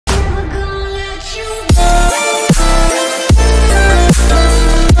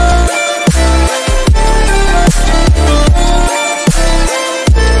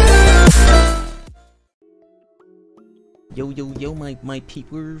my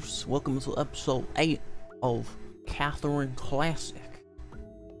peepers. Welcome to episode 8 of Catherine Classic.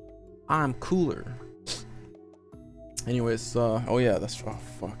 I'm cooler. Anyways, oh yeah, that's, oh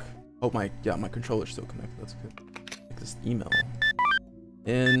fuck. Oh my controller's still connected, that's good. Like this email.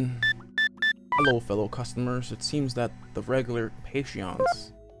 Hello fellow customers, it seems that the regular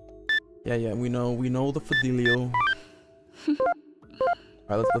Patreons. Yeah, we know the Fidelio.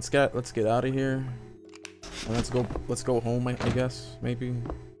 Alright, let's get out of here. And let's go home, I guess, maybe.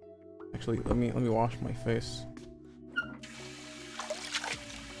 Actually, let me wash my face.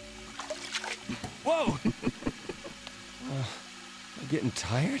 Whoa! I'm getting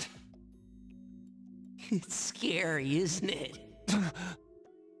tired? It's scary, isn't it?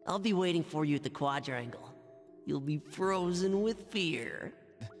 I'll be waiting for you at the quadrangle. You'll be frozen with fear.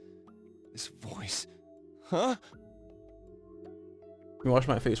 This voice. Huh? Let me wash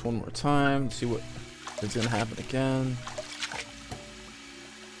my face one more time, see what is gonna happen again.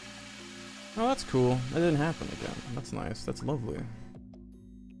 Oh, that's cool. That didn't happen again. That's nice. That's lovely.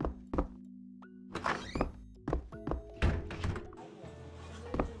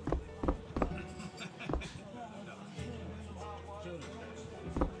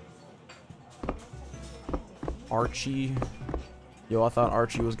 Archie. Yo, I thought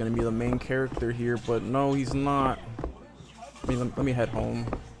Archie was gonna be the main character here, but no, he's not. Let me head home.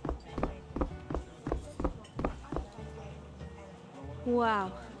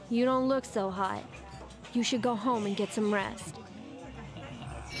 Wow, you don't look so hot. You should go home and get some rest.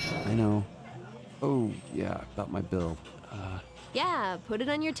 I know. Oh, yeah, about my bill. Yeah, put it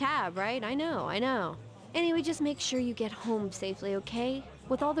on your tab, right? I know. Anyway, just make sure you get home safely, okay?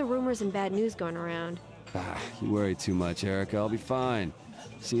 With all the rumors and bad news going around. You worry too much, Erica. I'll be fine.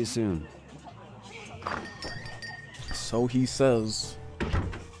 See you soon. So he says.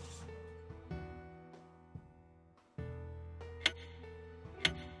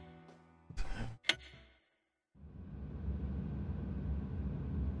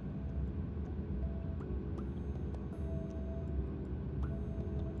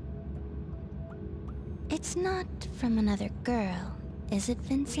 It's not from another girl, is it,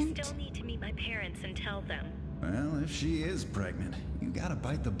 Vincent? We still need to meet my parents and tell them. Well, if she is pregnant, you gotta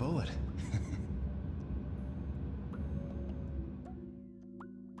bite the bullet.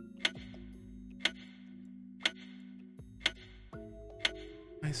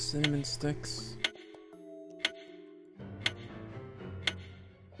 My cinnamon sticks.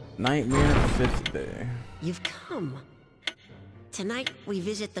 Nightmare 5th day. You've come. Tonight, we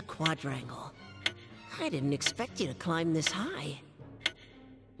visit the quadrangle. I didn't expect you to climb this high.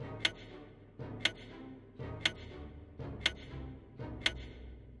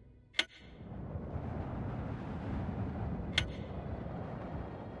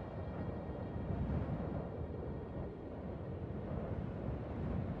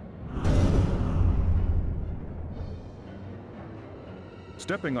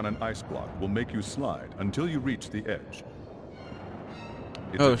 Stepping on an ice block will make you slide until you reach the edge.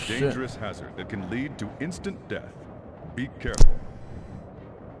 It's Oh, a shit. dangerous hazard that can lead to instant death. Be careful.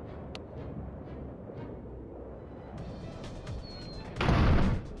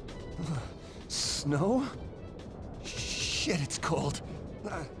 Snow? Shit, it's cold.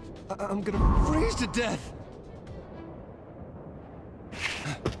 I'm gonna freeze to death.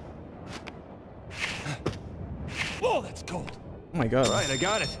 Whoa, that's cold. Oh my god. All right, I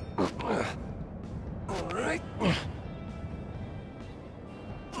got it. All right.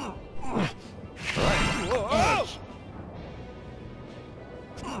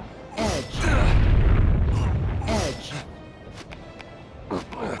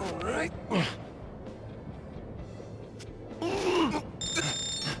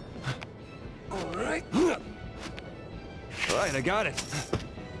 I got it.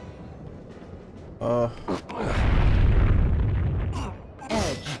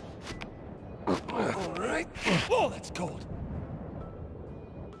 Edge. All right. Whoa, that's cold.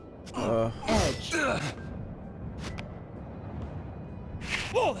 Edge.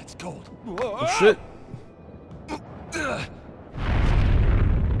 Whoa, that's cold. Oh shit.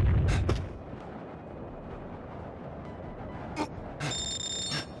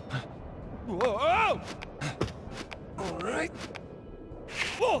 Whoa! All right.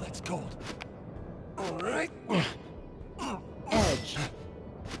 Whoa, that's cold. All right. Edge. Edge.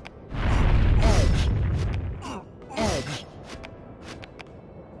 Edge.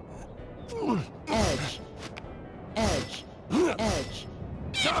 Edge. Edge. Edge.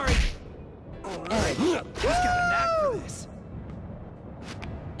 Sorry. All right. Who's got a knack for this?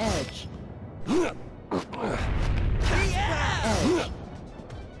 Edge. Yeah! Edge.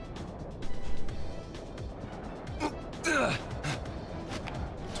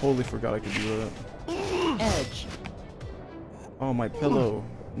 totally forgot I could do that. Edge. Oh, my pillow.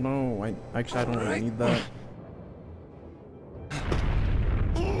 No, I don't really need that.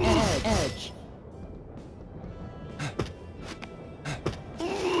 Edge.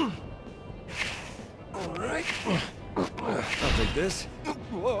 All right. I'll take this.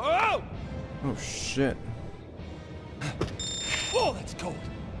 Whoa! Oh shit. Whoa, that's cold.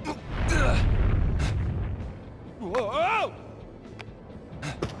 Whoa!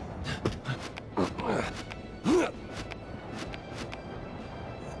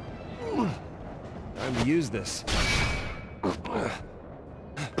 Time to use this.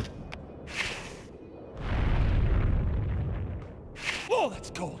 Whoa,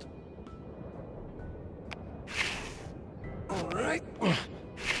 that's cold. All right.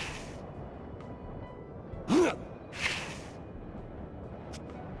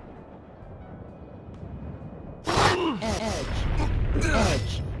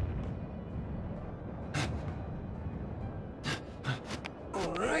 Edge.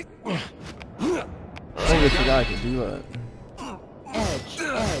 All right. Totally forgot I could do that. Edge.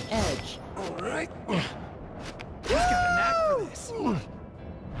 All right. He's got a knack for this. Oh,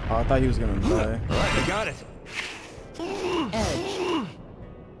 I thought he was gonna die. All right, I got it. Edge.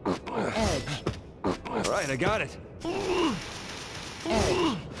 All right, I got it.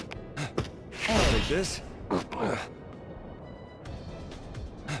 Edge. Take this.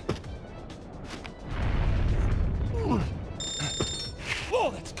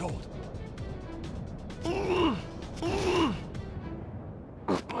 Whoa, that's cold.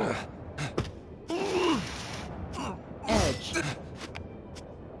 Edge.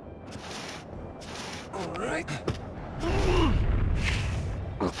 All right.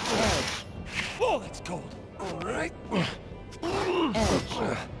 Edge. Whoa, that's cold. All right. Edge.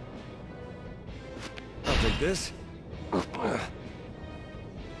 I'll take this.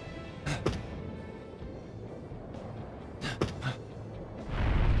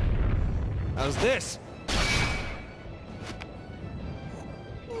 How's this?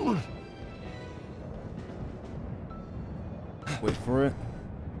 Wait for it.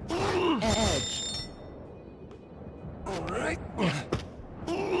 Edge. All right.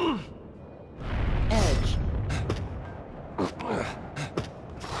 Edge.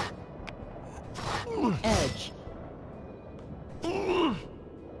 Edge.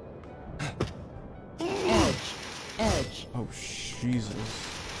 Edge. Edge. Oh Jesus.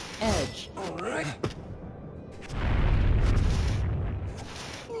 Edge. All right.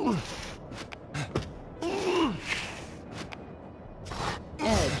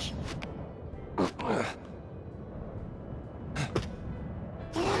 Edge.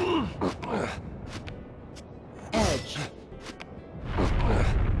 Edge.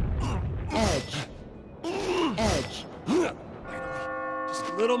 Edge. Edge. Just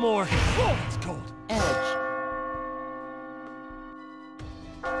a little more. Whoa, that's cold. Edge.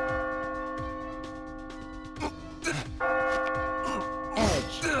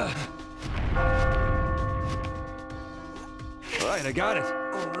 Edge. All right, I got it.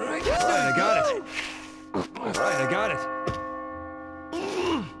 All right. All right, I got it. All right, I got it.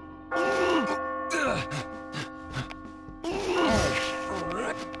 Edge. All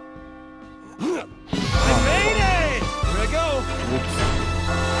right. I made it! Here I go.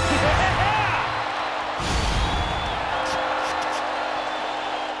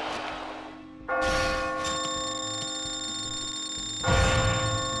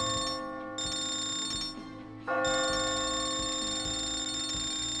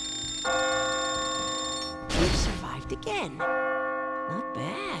 You survived again. Not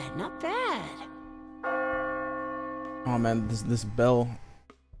bad, not bad. Oh man, this belling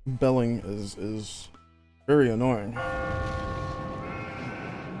is very annoying.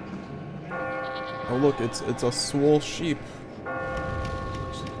 Oh look, it's a swole sheep.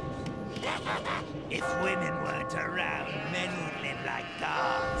 If women weren't around, men would live like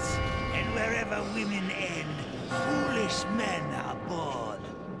gods. And wherever women end, foolish men are born.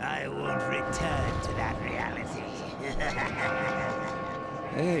 I won't return to that reality.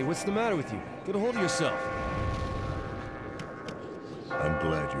 Hey, what's the matter with you? Get a hold of yourself. I'm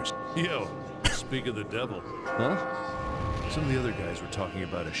glad you're... Yo, speak of the devil. Huh? Some of the other guys were talking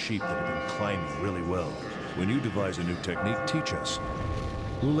about a sheep that had been climbing really well. When you devise a new technique, teach us.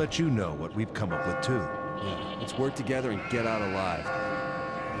 We'll let you know what we've come up with too. Yeah, let's work together and get out alive.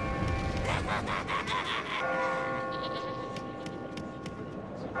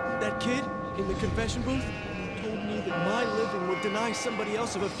 That kid in the confession booth told me that my living would deny somebody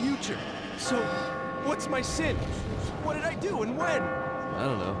else of a future. So, what's my sin? What did I do and when? I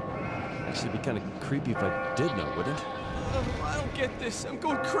don't know. Actually, it'd be kind of creepy if I did know, wouldn't it? I don't get this. I'm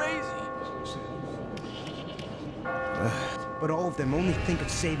going crazy. But all of them only think of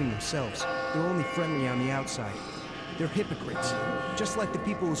saving themselves. They're only friendly on the outside. They're hypocrites, just like the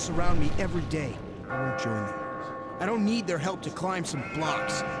people who surround me every day. I won't join them. I don't need their help to climb some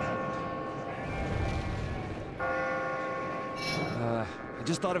blocks. I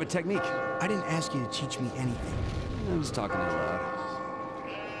just thought of a technique. I didn't ask you to teach me anything. I'm just talking out loud.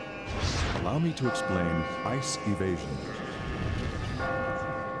 Allow me to explain ice evasion.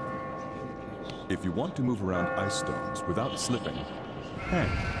 If you want to move around ice stones without slipping, hang.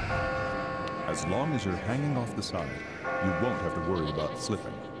 As long as you're hanging off the side, you won't have to worry about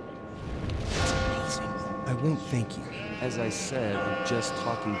slipping. That's amazing. I won't thank you. As I said, I'm just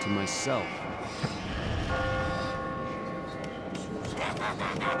talking to myself.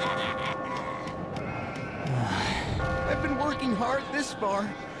 I've been working hard this far,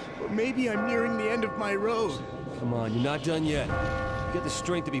 but maybe I'm nearing the end of my road. Come on, you're not done yet. You get the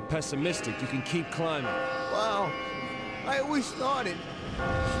strength to be pessimistic. You can keep climbing. Wow, I always thought it.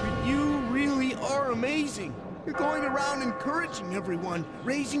 But you really are amazing. You're going around encouraging everyone,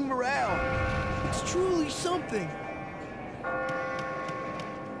 raising morale. It's truly something.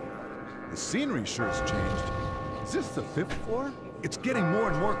 The scenery sure has changed. Is this the 5th floor? It's getting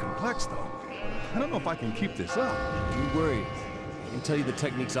more and more complex, though. I don't know if I can keep this up. Don't worry. I can tell you the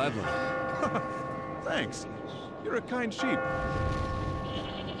techniques I've learned. Thanks. You're a kind sheep.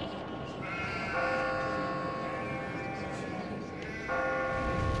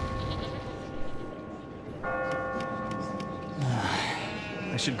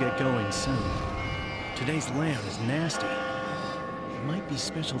 I should get going soon. Today's layout is nasty. It might be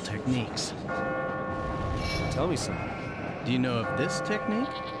special techniques. Tell me something. Do you know of this technique?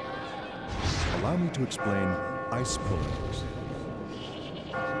 Allow me to explain ice pulling.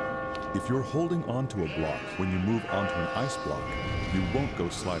 If you're holding onto a block when you move onto an ice block, you won't go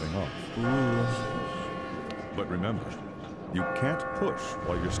sliding off. Ooh. But remember, you can't push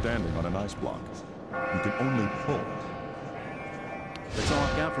while you're standing on an ice block. You can only pull. That's all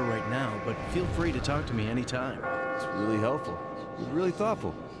I've got for right now, but feel free to talk to me anytime. It's really helpful. You're really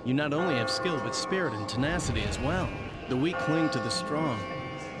thoughtful. You not only have skill, but spirit and tenacity as well. The weak cling to the strong.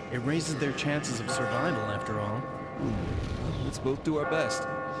 It raises their chances of survival, after all. Let's both do our best.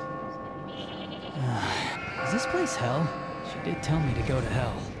 Is this place hell? She did tell me to go to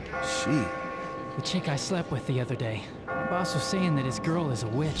hell. She? The chick I slept with the other day. My boss was saying that his girl is a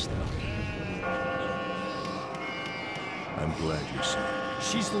witch, though. I'm glad you said.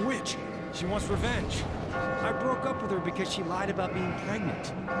 She's the witch. She wants revenge. I broke up with her because she lied about being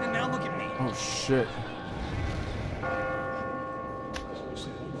pregnant. And now look at me. Oh shit.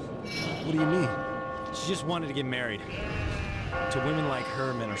 What do you mean? She just wanted to get married. To women like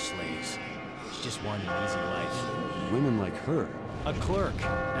her, men are slaves. She just wanted an easy life. Women like her? A clerk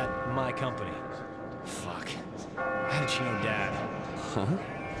at my company. Fuck. How did she know Dad? Huh?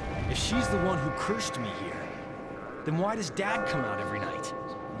 If she's the one who cursed me here, then why does Dad come out every night?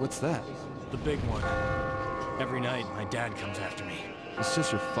 What's that? The big one. Every night, my dad comes after me. It's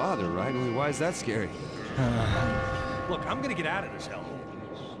just your father, right? I mean, why is that scary? Look, I'm gonna get out of this hellhole.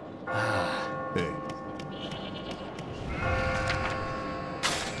 Hey.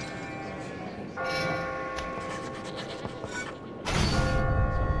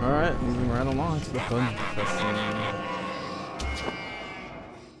 Alright, moving right along to the fun festival.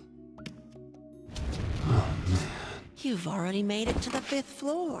 You've already made it to the 5th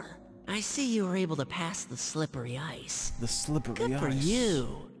floor. I see you were able to pass the slippery ice. The slippery Good ice. for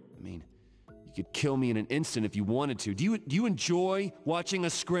you. I mean, you could kill me in an instant if you wanted to. Do you enjoy watching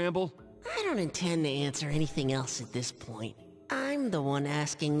us scramble? I don't intend to answer anything else at this point. I'm the one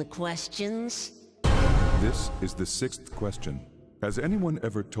asking the questions. This is the 6th question. Has anyone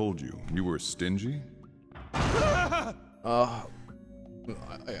ever told you you were stingy? I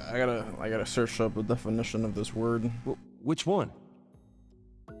gotta search up the definition of this word. Which one?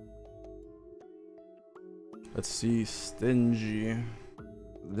 Let's see, stingy.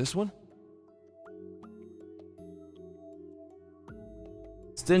 This one?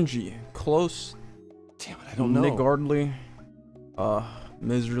 Stingy, close. Damn it, I don't know. Niggardly,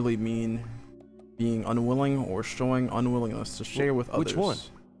 miserly mean, being unwilling or showing unwillingness to share with others. Which one?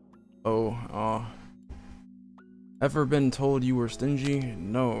 Oh, ever been told you were stingy?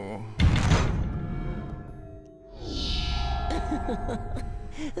 No.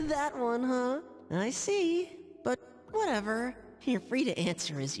 That one, huh? I see. But whatever. You're free to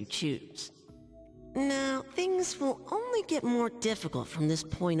answer as you choose. Now, things will only get more difficult from this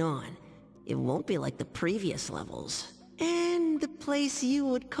point on. It won't be like the previous levels. And the place you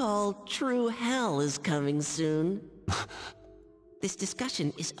would call true hell is coming soon. This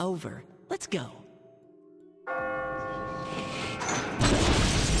discussion is over. Let's go.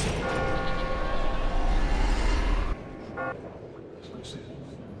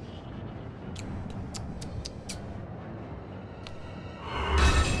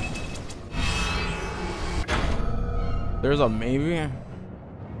 There's a maybe?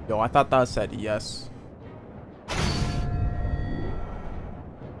 Yo, I thought that said yes.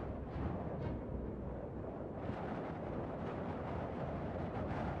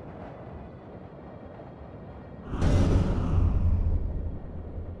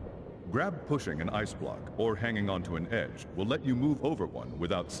 Grab pushing an ice block or hanging onto an edge will let you move over one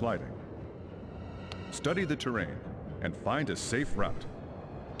without sliding. Study the terrain and find a safe route.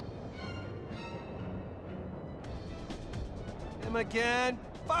 Him again?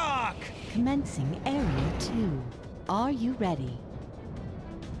 Fuck! Commencing Area 2. Are you ready?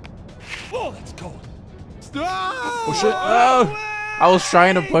 Oh, that's cold. Stop! Oh shit! Oh! I was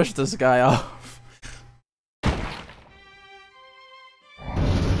trying to push this guy off.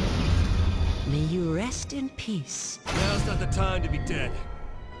 May you rest in peace. Now's not the time to be dead.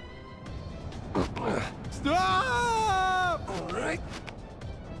 Stop! All right.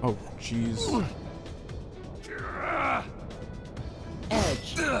 Oh, jeez.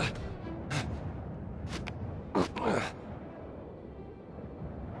 Edge.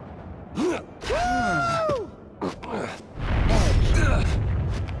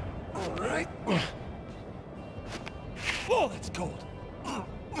 All right. Oh, that's cold.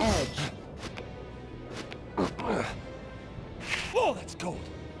 Edge. Oh, that's cold.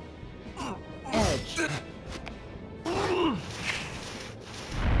 Edge.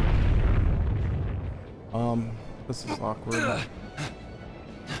 This is awkward.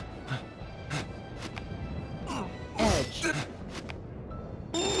 Edge.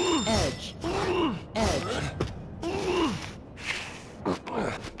 Edge. Edge.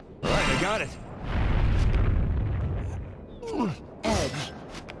 Alright, I got it. Edge. Edge.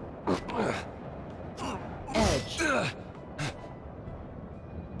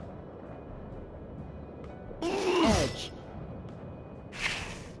 Edge.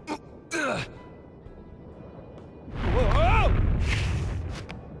 Whoa!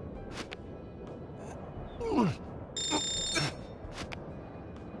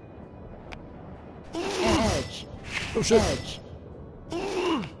 Edge. Oh shit. Edge.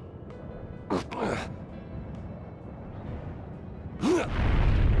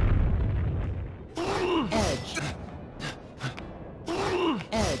 Edge.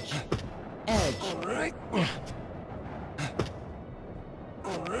 Edge. Edge. All right.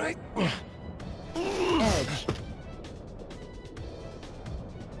 All right. Edge.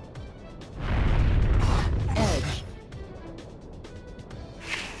 Edge. Edge.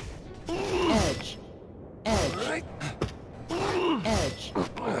 Edge. All right. Edge.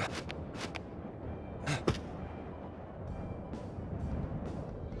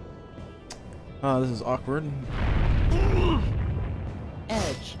 This is awkward. Edge.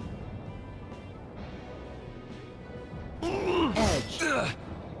 Edge.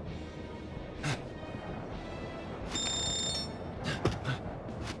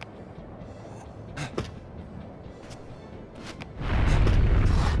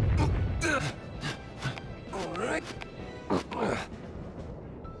 All right.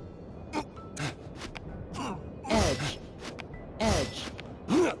 Edge. Edge.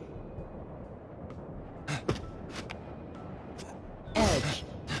 Edge. Edge.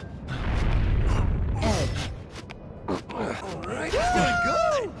 All right. Doing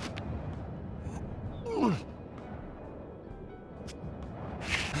good.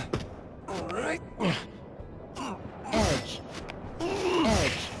 All right. Edge.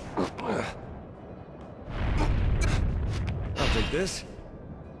 Edge. I'll take this.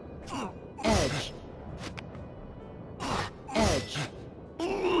 Edge. Edge.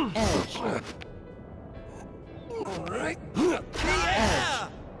 Edge. All right. Yeah!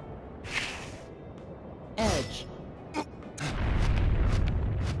 Edge.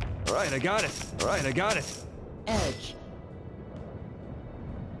 All right, I got it. All right, I got it. Edge.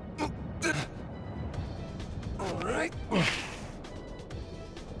 All right.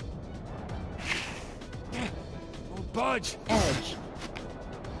 Don't budge. Edge.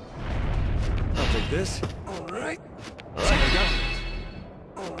 I'll take this. All right. All right, I got it.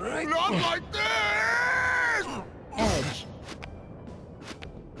 All right. Not like this! Edge.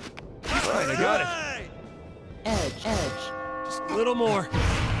 All right, I got it. Edge. Edge. Just a little more.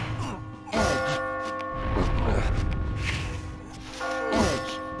 Edge.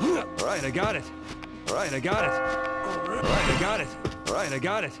 Edge. All right, I got it. All right, I got it. All right, I got it. All right, I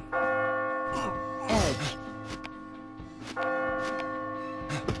got it. Edge.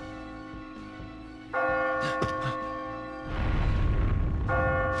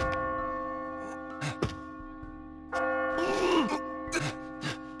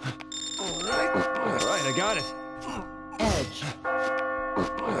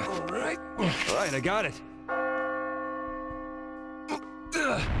 Right, I got it.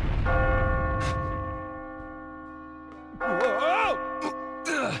 Whoa!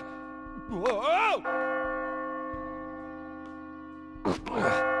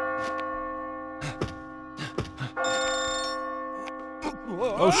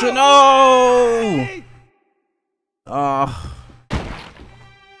 Whoa! Oh shit, no!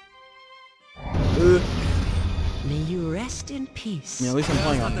 May you rest in peace. Yeah, at least I'm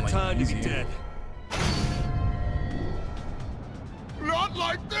playing on the like time to easy. be dead. Not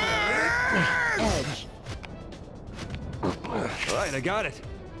like this! Edge. Right, I got it.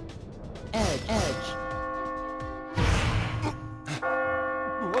 Edge. Edge.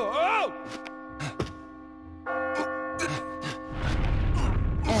 Whoa!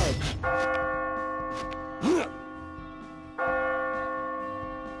 Edge.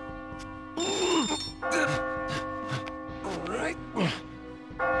 All right. Edge.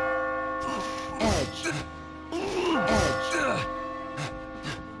 Edge. Edge.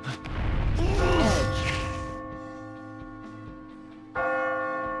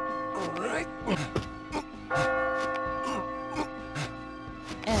 All right.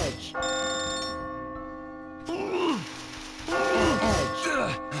 Edge.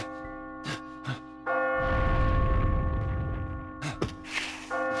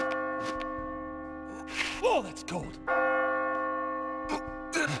 Oh, that's cold.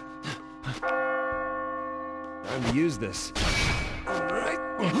 Time to use this. All right.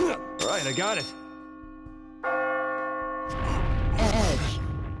 All right, I got it. Edge. Edge.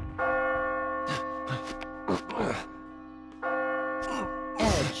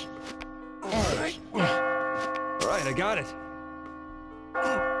 Edge. All right, I got it.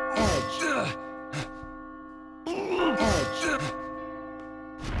 Edge. Edge.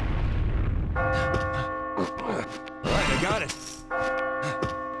 All right, I got it.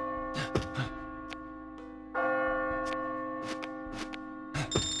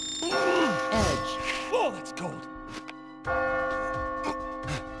 Edge. Oh, that's cold.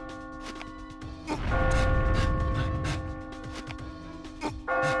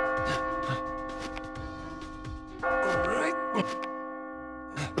 All right.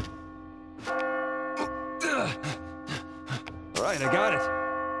 All right, I got it.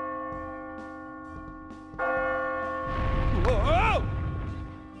 Whoa!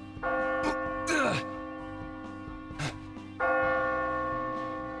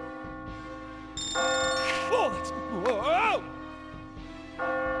 Oh, that's... Whoa!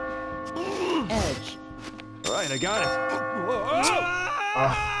 Edge. All right, I got it. Whoa!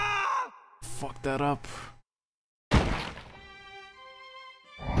 Fuck that up.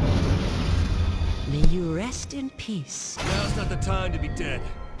 May you rest in peace. Now's not the time to be dead.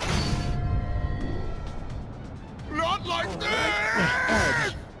 Not like this!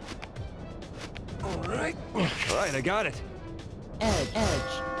 Edge. All right. All right, I got it. Edge.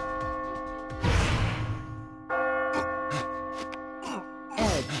 Edge.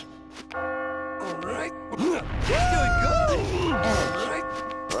 Edge. All right. You're doing good. Edge. All right.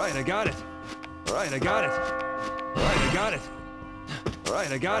 All right, I got it. All right, I got it. All right, I got it. All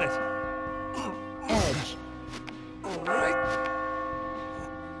right, I got it. Edge. All right.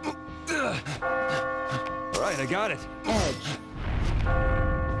 All right, I got it. Edge.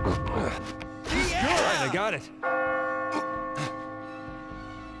 All right, I got it.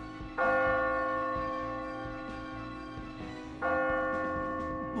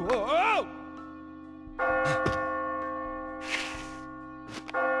 Whoa!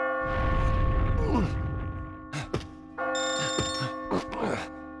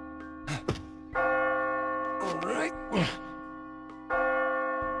 All right.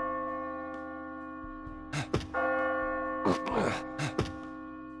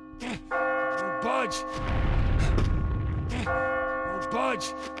 Don't budge. Don't budge.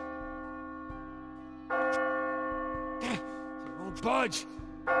 Don't budge.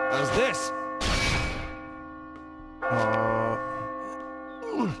 How's this?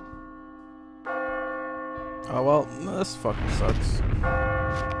 Oh well, this fucking sucks.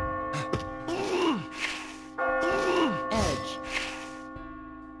 Edge.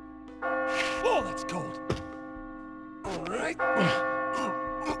 Oh, that's cold. All right.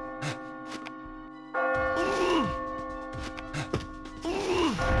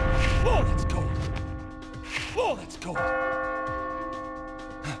 Oh, that's cold. Oh, that's cold.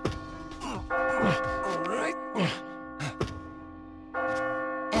 All right.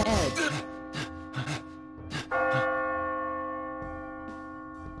 Edge.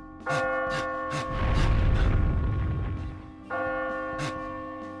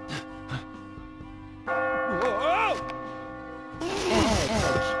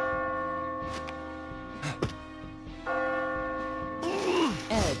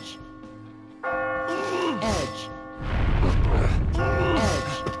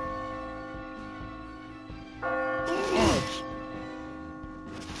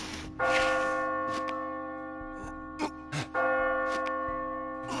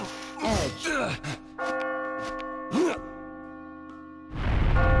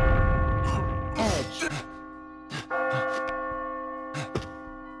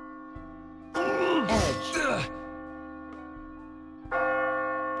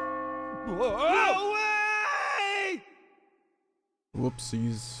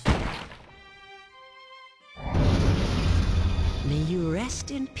 Oopsies. May you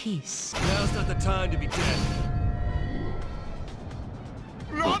rest in peace. Now's not the time to be dead.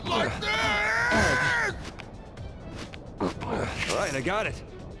 Not like this! Right, I got it.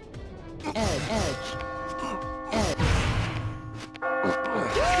 Edge.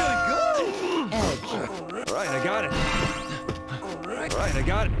 Right, I got it. Right, I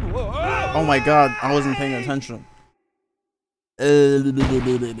got it. Whoa. Oh my god, I wasn't paying attention. May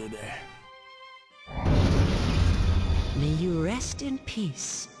you rest in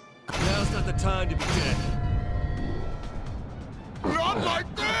peace. Now's not the time to be dead. Not like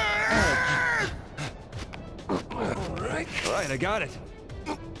this! Right, I got it.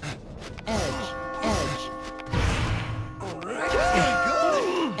 Edge.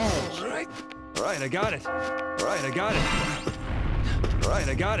 Right, I got it. Right, I got it. Right,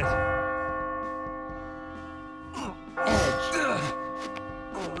 I got it.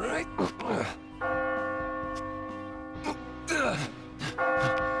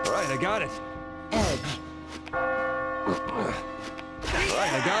 Right, I got it.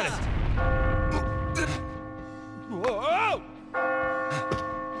 Right, I got it. Whoa!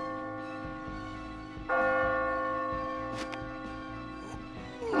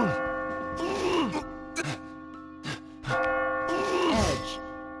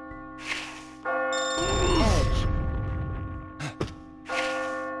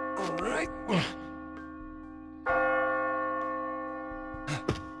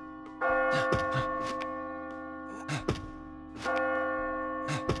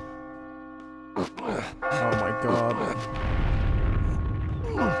 Oh my god.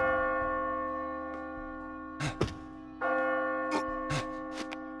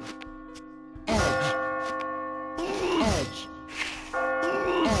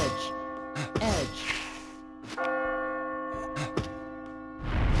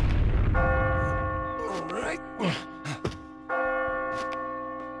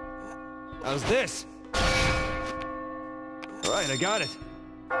 How's this? Right, I got it.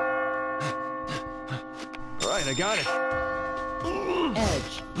 Right, I got it.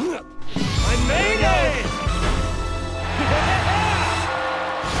 I made it!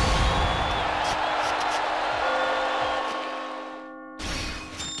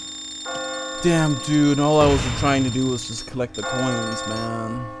 Damn, dude, all I was trying to do was just collect the coins,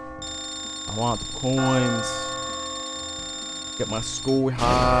 man. I want the coins. Get my score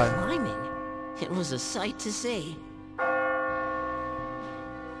high. Climbing. It was a sight to see.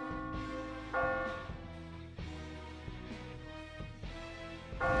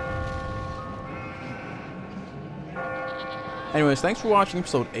 Anyways, thanks for watching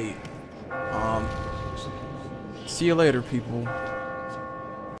episode 8. See you later, people.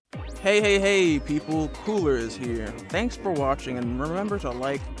 Hey, people. Cooler is here. Thanks for watching, and remember to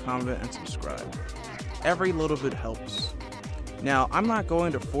like, comment, and subscribe. Every little bit helps. Now, I'm not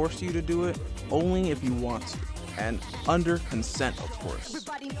going to force you to do it, only if you want to, and under consent, of course.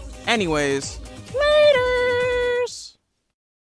 Anyways, later!